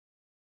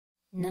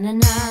Na na na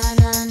na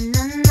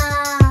na na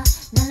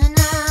na na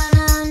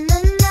na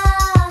na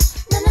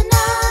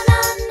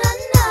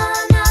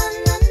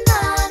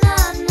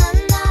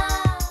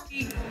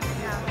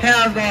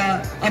have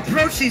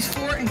approached these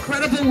four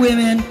incredible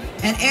women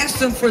and asked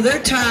them for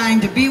their time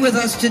to be with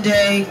us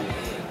today,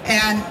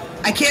 and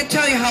I can't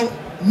tell you how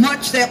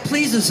much that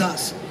pleases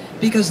us,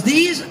 because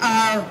these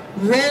are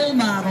role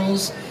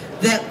models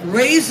that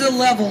raise the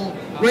level,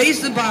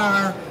 raise the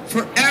bar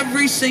for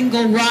every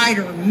single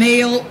rider,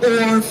 male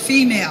or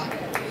female.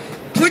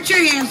 Put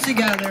your hands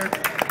together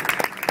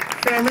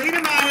for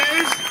Elena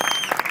Myers,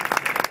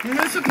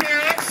 Melisa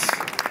Paris,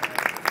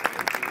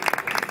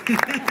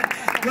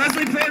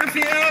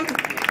 Porterfield,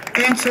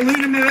 and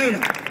Shelina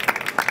Moreda.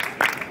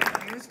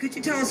 Could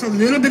you tell us a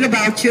little bit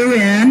about you?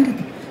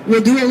 And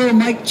we'll do a little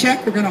mic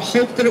check. We're going to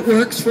hope that it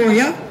works for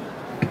you.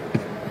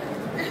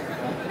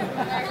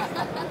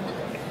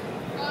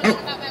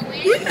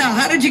 Yeah,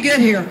 how did you get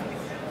here?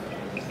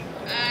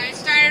 I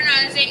started when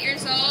I was 8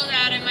 years old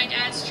out of my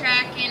dad's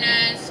track in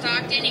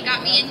Stockton. He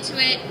got me into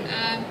it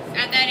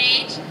at that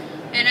age,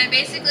 and I've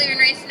basically been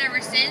racing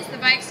ever since. The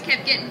bikes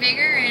kept getting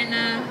bigger, and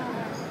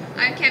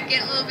I kept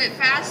getting a little bit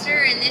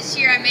faster, and this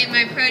year I made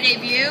my pro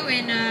debut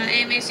in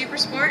IMS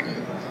SuperSport,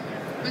 and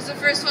was the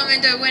first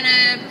woman to win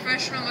a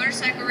professional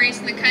motorcycle race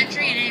in the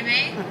country in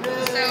AMA.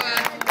 So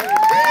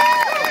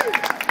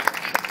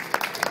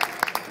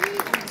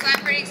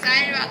I'm pretty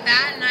excited about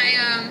that, and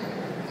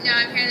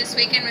I'm here this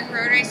weekend with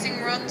Road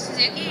Racing World in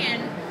Suzuki,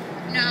 and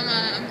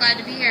I'm glad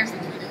to be here.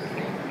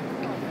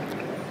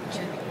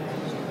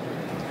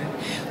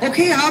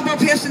 Okay, how about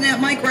passing that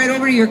mic right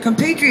over to your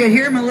compatriot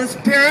here,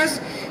 Melisa Paris,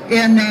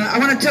 and I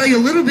want to tell you a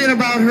little bit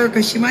about her,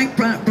 because she might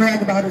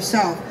brag about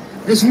herself.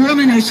 This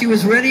woman, as she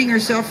was readying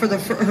herself for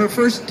her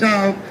first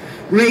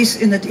race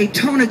in the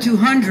Daytona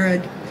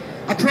 200,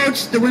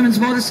 approached the Women's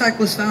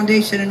Motorcyclist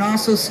Foundation and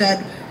also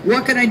said,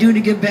 what can I do to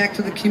give back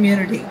to the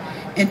community?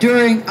 And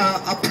during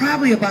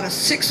probably about a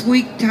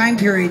 6-week time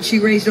period, she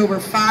raised over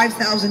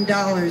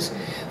 $5,000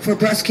 for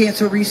breast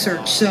cancer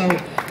research. So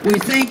we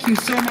thank you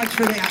so much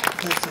for that,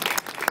 Melisa.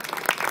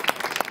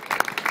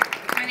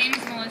 My name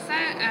is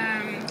Melisa.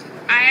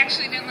 I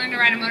actually didn't learn to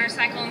ride a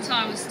motorcycle until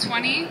I was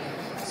 20.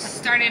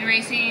 Started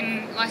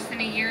racing less than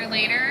a year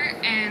later,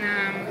 and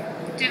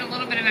did a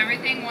little bit of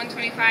everything,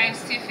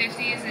 125s,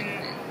 250s,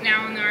 and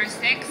now on the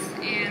R6.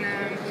 And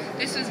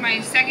this was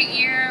my second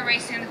year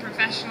racing at the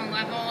professional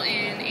level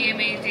in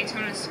AMA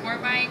Daytona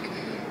SportBike.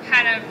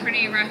 Had a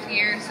pretty rough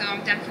year, so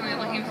I'm definitely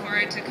looking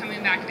forward to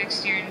coming back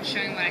next year and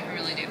showing what I can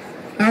really do.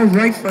 All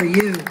right for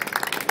you.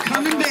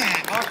 Coming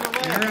back. All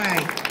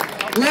right.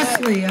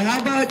 Leslie, how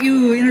about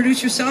you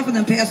introduce yourself and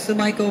then pass the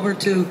mic over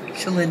to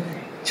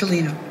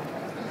Shelina.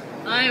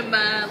 I'm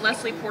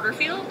Leslie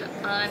Porterfield.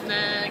 I'm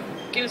the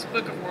Guinness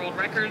Book of World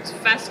Records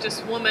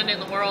fastest woman in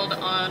the world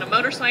on a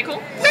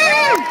motorcycle.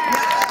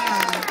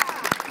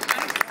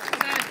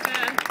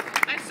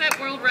 I set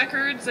world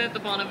records at the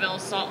Bonneville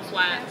Salt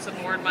Flats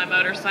aboard my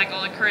motorcycle.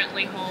 I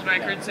currently hold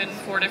records in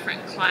 4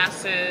 different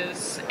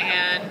classes,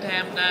 and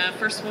am the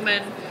first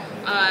woman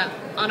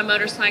on a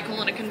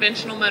motorcycle, on a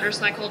conventional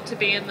motorcycle, to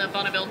be in the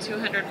Bonneville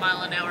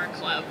 200-mile-an-hour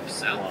club.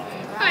 So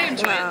I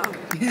enjoy it.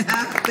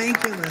 Yeah,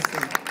 thank you,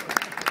 Leslie.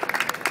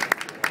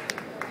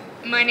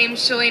 My name's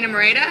Shelina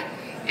Moreda,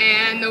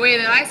 and the way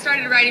that I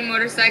started riding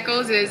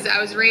motorcycles is I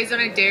was raised on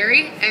a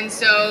dairy, and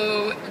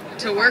so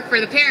to work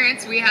for the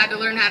parents, we had to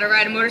learn how to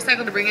ride a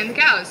motorcycle to bring in the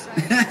cows.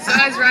 So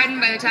I was riding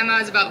by the time I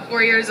was about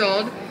 4 years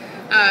old.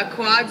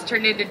 Quads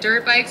turned into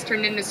dirt bikes,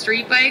 turned into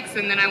street bikes,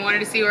 and then I wanted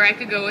to see where I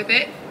could go with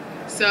it,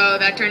 so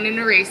that turned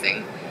into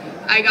racing.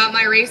 I got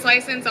my race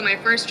license on my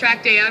first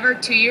track day ever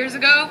 2 years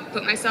ago,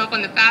 put myself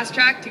on the fast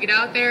track to get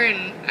out there,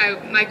 and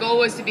my goal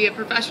was to be a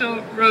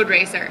professional road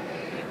racer.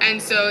 And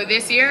so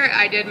this year,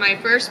 I did my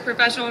first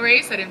professional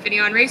race at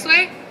Infineon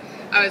Raceway.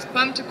 I was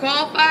pumped to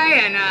qualify,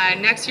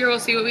 and next year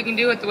we'll see what we can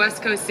do with the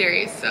West Coast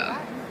Series. So,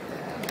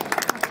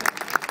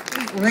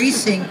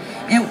 racing.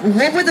 And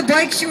what were the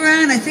bikes you were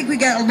on? I think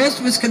most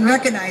of us can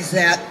recognize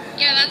that.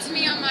 Yeah, that's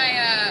me on my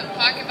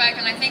pocket bike,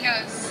 and I think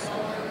I was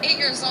 8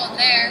 years old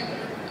there.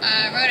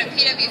 I rode a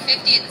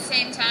PW50 at the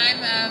same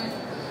time.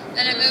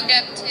 Then I moved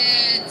up to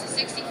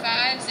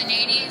 65s and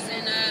 80s,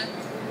 and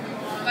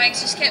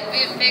bikes just kept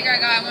getting bigger. I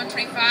got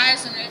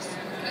 125s and was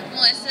with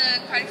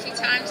Melisa quite a few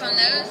times on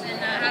those, and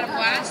had a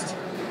blast.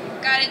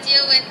 Got a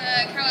deal with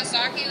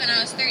Kawasaki when I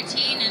was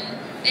 13, and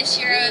this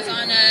year I was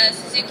on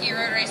Suzuki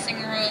Road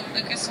Racing World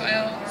Lucas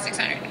Oil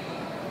 600.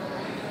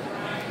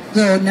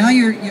 So now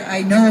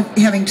I know,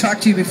 having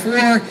talked to you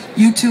before,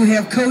 you two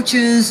have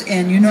coaches,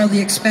 and you know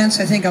the expense.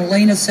 I think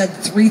Elena said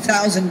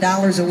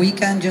 $3,000 a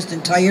weekend just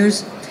in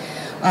tires.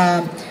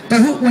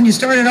 But when you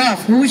started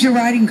off, who was your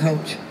riding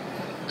coach?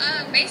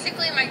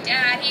 Basically my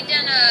dad. He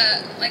done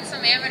like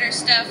some amateur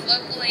stuff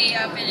locally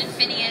up in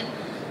Infineon,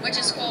 which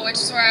is cool, which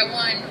is where I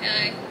won.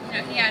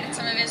 He had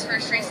some of his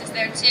first races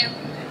there too.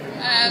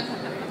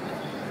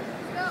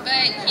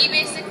 But he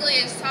basically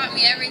has taught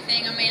me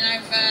everything. I mean,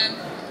 I've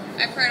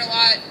heard a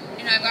lot.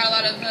 I've got a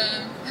lot of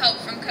help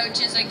from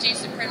coaches like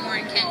Jason Pridmore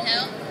and Ken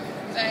Hill.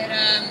 But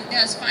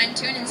it's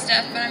fine-tuned and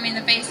stuff, but I mean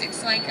the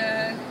basics like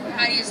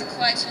how to use a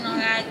clutch and all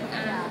that,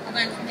 I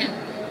learned from him.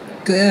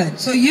 Good.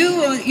 So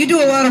you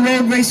do a lot of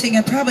road racing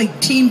and probably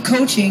team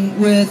coaching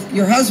with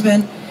your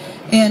husband.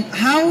 And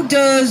how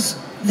does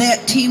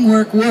that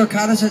teamwork work?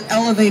 How does it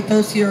elevate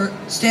both your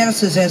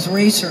statuses as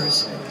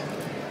racers?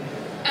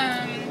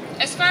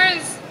 As far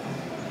as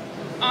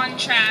on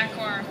track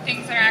or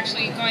things that are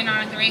actually going on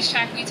at the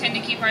racetrack, we tend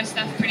to keep our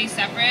stuff pretty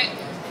separate.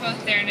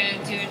 Both there to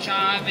do a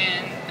job,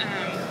 and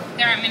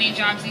there aren't many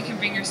jobs you can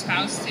bring your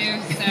spouse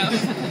to, so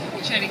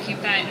try to keep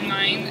that in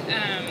mind.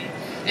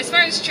 As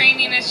far as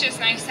training, it's just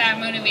nice to have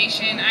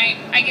motivation.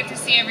 I get to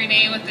see every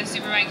day what the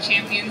Superbike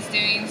Champion's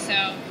doing,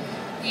 so,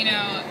 you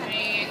know,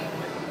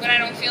 when I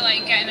don't feel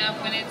like getting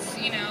up, when it's,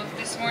 you know,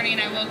 this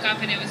morning I woke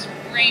up and it was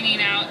raining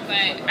out,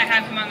 but I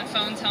have him on the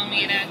phone telling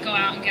me to go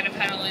out and get a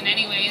pedal in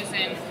anyways,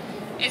 and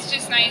it's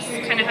just nice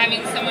kind of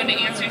having someone to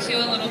answer to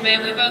a little bit.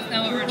 We both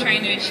know what we're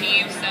trying to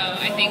achieve, so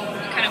I think we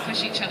kind of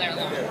push each other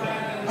along.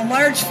 A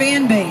large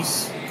fan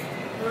base,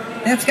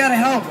 that's got to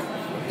help,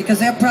 because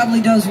that probably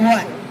does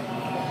what?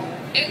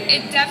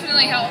 It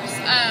definitely helps.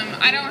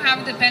 I don't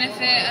have the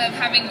benefit of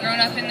having grown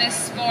up in this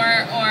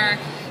sport or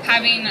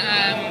having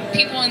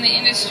people in the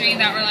industry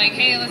that were like,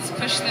 hey, let's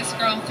push this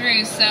girl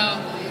through. So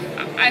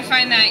I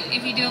find that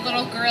if you do a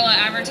little guerrilla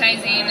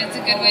advertising, it's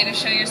a good way to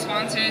show your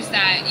sponsors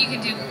that you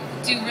can do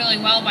really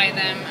well by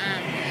them.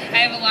 I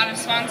have a lot of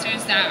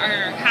sponsors that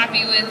are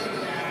happy with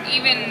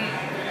even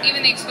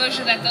the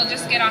exposure that they'll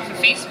just get off a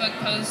Facebook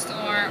post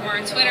or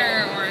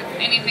Twitter or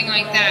anything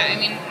like that. I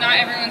mean, not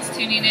everyone's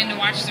tuning in to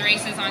watch the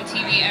races on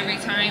TV every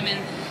time, and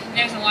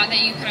there's a lot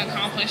that you can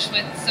accomplish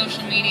with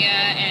social media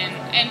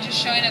and just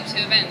showing up to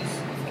events.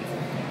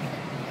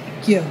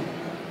 Thank you.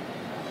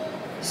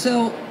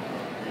 So,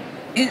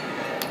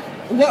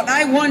 what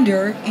I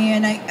wonder,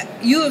 and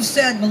you have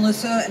said,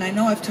 Melisa, and I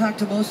know I've talked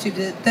to most of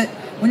you, that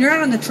when you're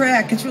out on the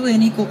track, it's really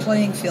an equal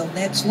playing field.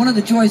 That's one of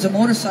the joys of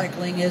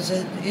motorcycling, is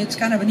that it's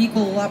kind of an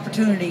equal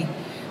opportunity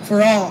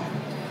for all.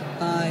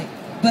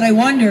 But I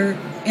wonder,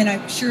 and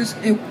I'm sure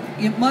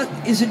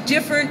is it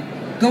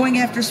different going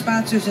after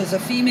sponsors as a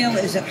female?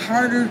 Is it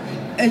harder?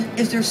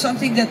 Is there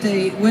something that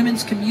the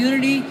women's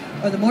community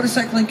or the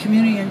motorcycling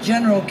community in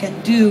general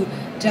can do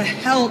to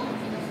help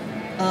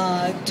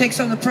take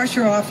some of the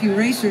pressure off you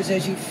racers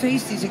as you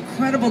face these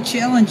incredible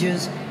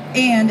challenges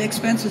and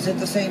expenses at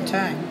the same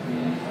time?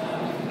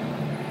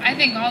 I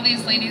think all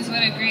these ladies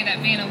would agree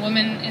that being a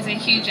woman is a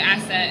huge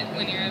asset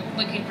when you're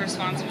looking for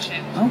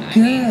sponsorship. Oh,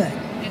 good.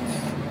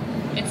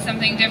 It's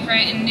something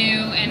different and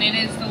new, and it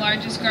is the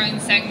largest growing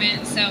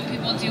segment, so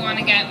people do want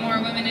to get more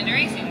women into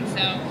racing,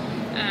 so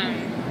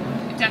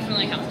it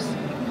definitely helps.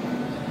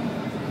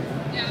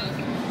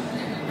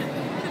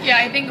 Yeah,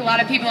 I think a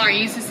lot of people aren't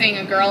used to seeing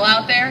a girl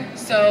out there,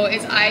 so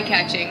it's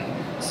eye-catching,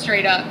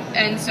 straight up.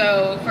 And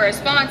so for a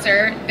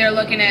sponsor, they're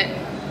looking at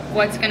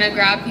what's going to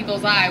grab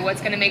people's eye, what's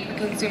going to make the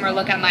consumer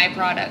look at my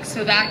product.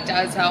 So that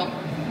does help.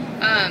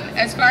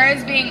 As far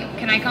as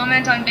can I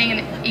comment on being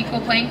an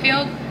equal playing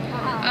field?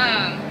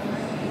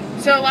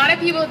 So a lot of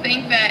people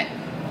think that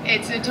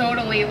it's a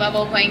totally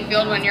level playing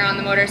field when you're on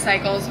the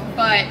motorcycles,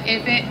 but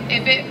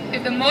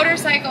if the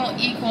motorcycle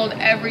equaled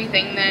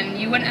everything, then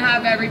you wouldn't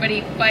have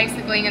everybody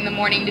bicycling in the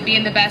morning to be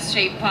in the best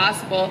shape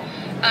possible.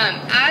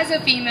 As a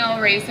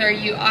female racer,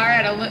 you are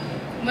at a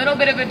little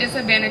bit of a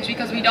disadvantage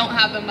because we don't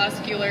have the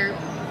muscular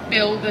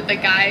build that the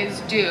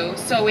guys do,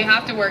 so we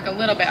have to work a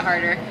little bit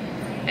harder.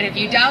 And if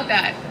you doubt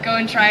that, go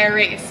and try a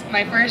race.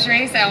 My first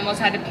race, I almost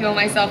had to peel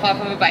myself off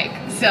of a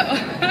bike, so.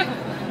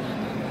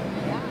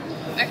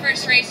 My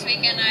first race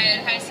weekend,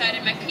 I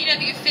decided my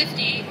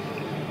PW50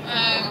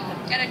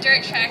 at a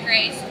dirt track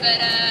race, but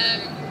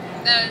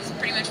that was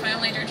pretty much my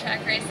only dirt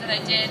track race that I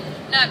did.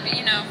 Not,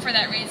 for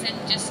that reason,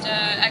 just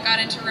I got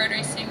into road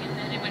racing and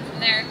then it went from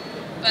there.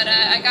 But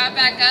I got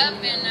back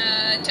up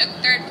and took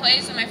third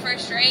place in my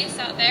first race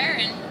out there,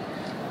 and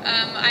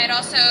I had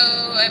also,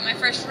 at my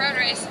first road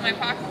race on my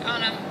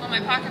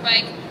pocket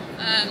bike,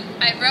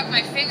 I broke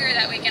my finger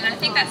that weekend. I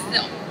think that's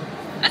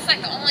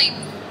like the only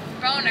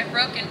bone I've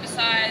broken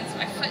besides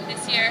my foot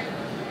this year.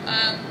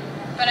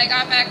 But I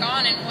got back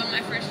on and won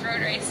my first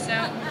road race.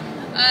 So,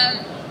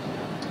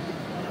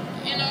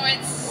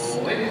 it's,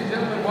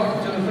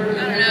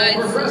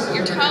 it's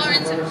your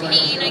tolerance of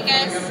pain, I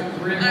guess.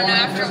 I don't know,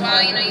 after a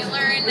while, you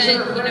learn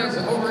that,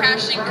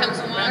 crashing comes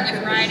along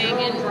with riding,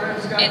 and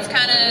it's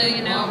kind of,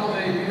 you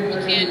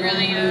can't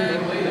really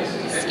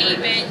escape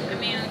it. I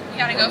mean, you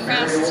gotta go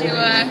fast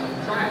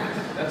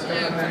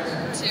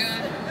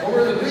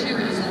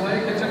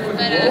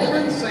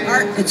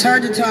It's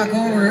hard to talk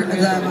over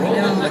them, I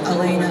know,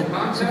 Elena.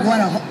 So if you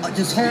want to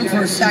just hold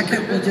for a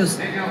second, we'll just...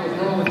 Hang out with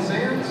Rolling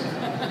Sands.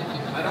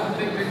 I don't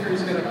think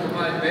Victory's going to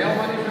provide bail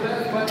money for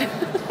that, but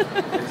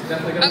it's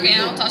definitely going to be... Okay,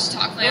 I'll just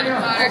talk later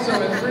about it.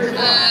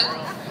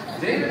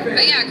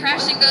 But yeah,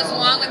 crashing goes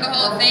along with the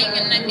whole thing,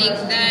 and I think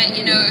that,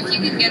 if you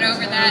can get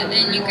over that,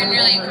 then you can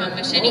really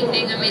accomplish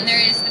anything. I mean,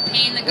 there is the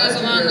pain that goes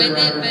along with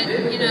it, but,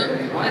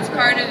 that's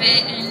part of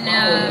it, and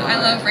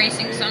I love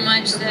racing so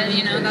much that,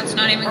 that's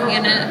not even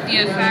going to be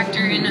a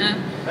factor in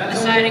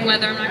deciding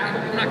whether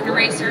I'm not going to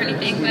race or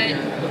anything. But you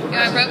know,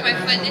 I broke my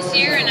foot this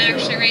year, and I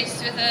actually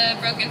raced with a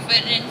broken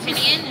foot in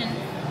Infineon, and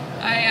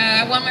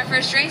I won my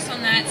first race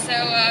on that. So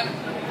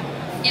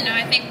you know,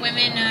 I think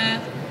women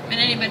and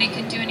anybody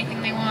can do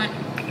anything they want.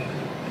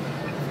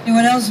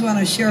 Anyone else want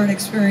to share an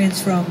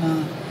experience from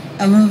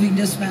a moving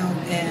dismount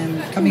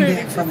and coming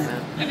back from it?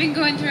 I've been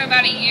going through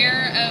about a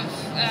year of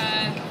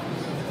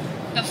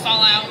the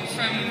fallout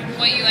from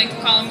what you like to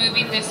call a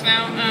moving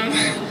dismount.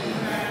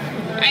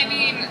 I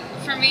mean,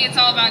 for me, it's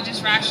all about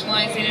just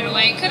rationalizing it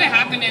away. It could have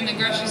happened in the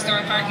grocery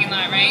store parking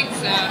lot, right?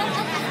 So,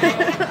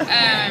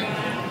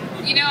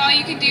 you know, all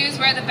you can do is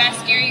wear the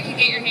best gear you can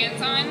get your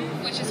hands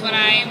on, which is what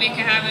I make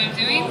a habit of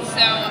doing.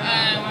 So,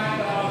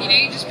 you know,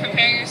 you just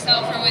prepare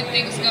yourself for when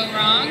things go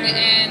wrong,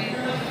 and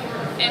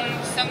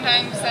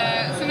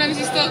sometimes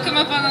you still come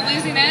up on the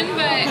losing end,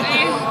 but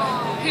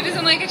who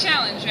doesn't like a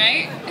challenge,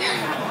 right?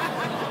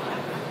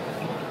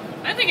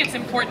 I think it's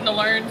important to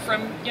learn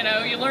from, you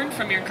know, you learn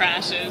from your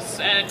crashes,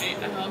 and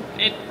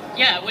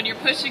yeah, when you're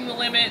pushing the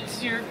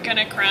limits, you're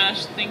gonna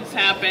crash. Things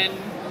happen,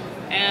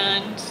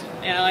 and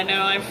you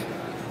know,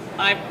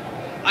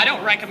 I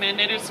don't recommend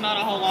it. It's not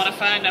a whole lot of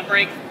fun. I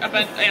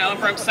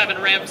broke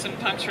 7 ribs and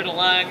punctured a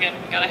lung,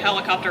 and got a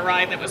helicopter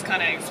ride that was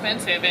kind of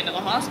expensive into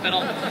the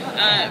hospital.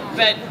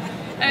 But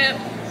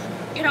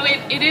you know,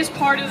 it is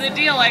part of the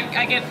deal.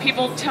 I get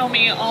people tell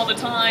me all the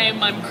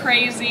time I'm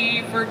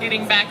crazy for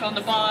getting back on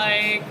the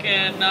bike,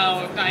 and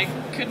I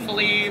couldn't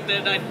believe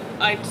that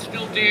I'd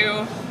still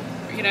do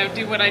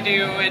what I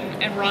do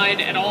and ride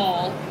at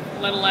all,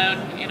 let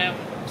alone, you know,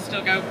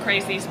 still go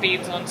crazy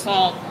speeds on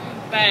salt.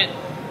 But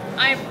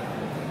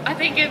I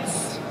think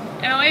it's,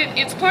 you know,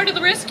 it's part of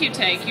the risk you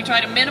take. You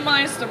try to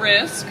minimize the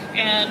risk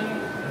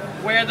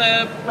and wear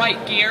the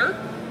right gear.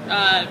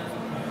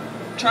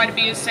 Try to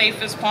be as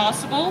safe as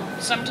possible.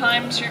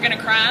 Sometimes you're going to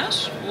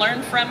crash.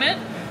 Learn from it.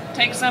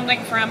 Take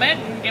something from it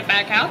and get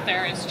back out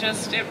there. It's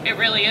just, it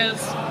really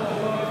is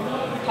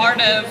part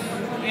of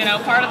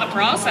the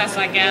process,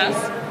 I guess.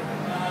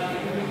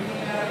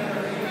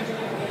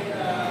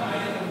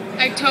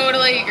 I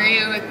totally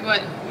agree with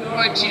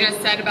what you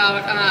just said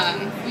about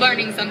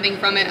learning something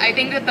from it. I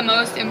think that the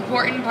most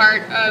important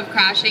part of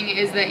crashing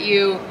is that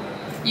you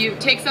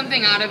take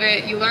something out of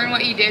it, you learn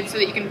what you did so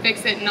that you can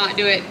fix it and not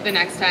do it the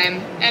next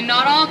time. And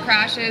not all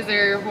crashes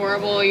are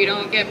horrible. You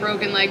don't get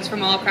broken legs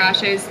from all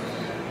crashes.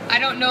 I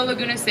don't know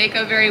Laguna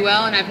Seca very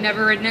well, and I've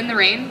never ridden in the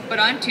rain, but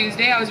on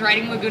Tuesday I was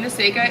riding Laguna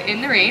Seca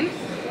in the rain,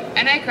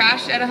 and I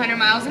crashed at 100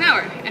 miles an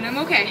hour, and I'm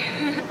okay.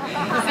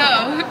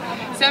 So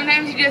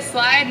sometimes you just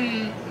slide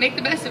and make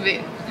the best of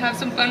it. Have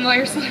some fun while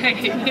you're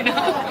sliding, you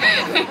know?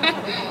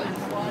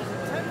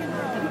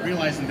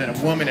 Realizing that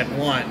a woman had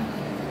won,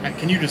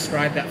 can you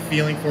describe that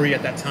feeling for you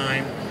at that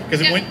time?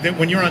 Because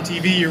when you're on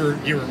TV,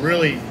 you were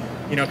really,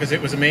 you know, because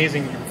it was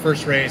amazing, your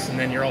first race, and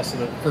then you're also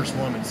the first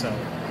woman, so.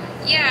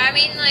 Yeah, I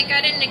mean, like,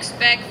 I didn't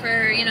expect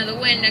for, you know, the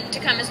win to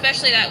come,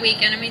 especially that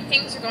weekend. I mean,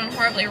 things were going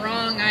horribly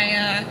wrong.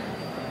 I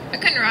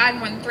couldn't ride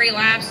more than 3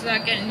 laps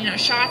without getting, you know,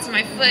 shots in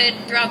my foot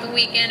throughout the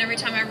weekend every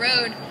time I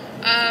rode.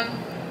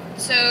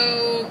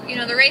 So, you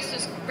know, the race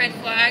was red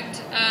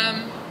flagged,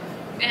 and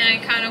I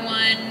kind of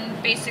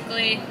won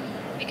basically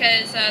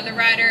because the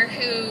rider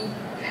who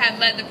had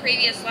led the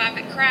previous lap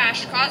had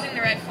crashed, causing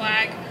the red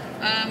flag,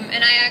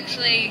 and I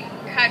actually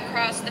had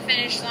crossed the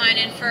finish line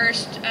in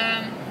first.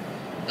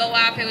 The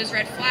lap it was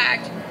red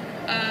flagged,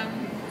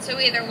 so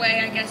either way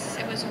I guess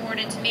it was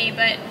awarded to me.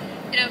 But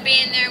you know,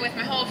 being there with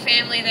my whole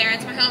family there,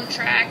 it's my home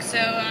track, so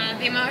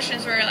the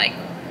emotions were like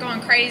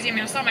going crazy. I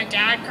mean, I saw my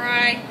dad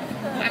cry,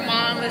 my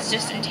mom was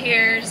just in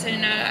tears,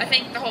 and I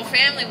think the whole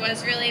family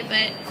was really.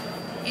 But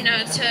you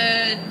know,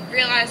 to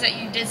realize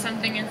that you did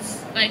something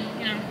it's like,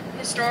 you know,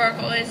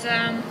 historical is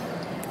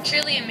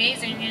truly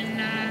amazing,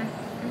 and I'm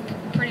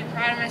pretty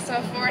proud of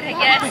myself for it, I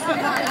guess.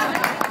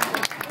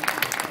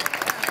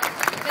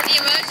 The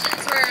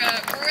emotions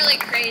were really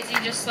crazy,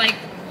 just like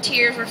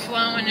tears were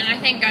flowing, and I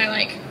think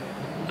I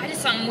did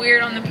something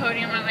weird on the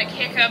podium. I like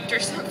hiccuped or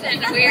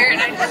something weird.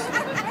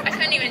 I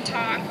couldn't even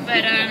talk,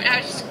 but I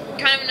was just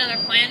kind of another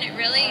planet,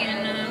 really.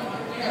 And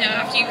you know,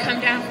 after you come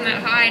down from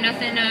that high,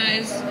 nothing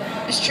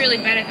is truly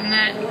better than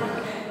that.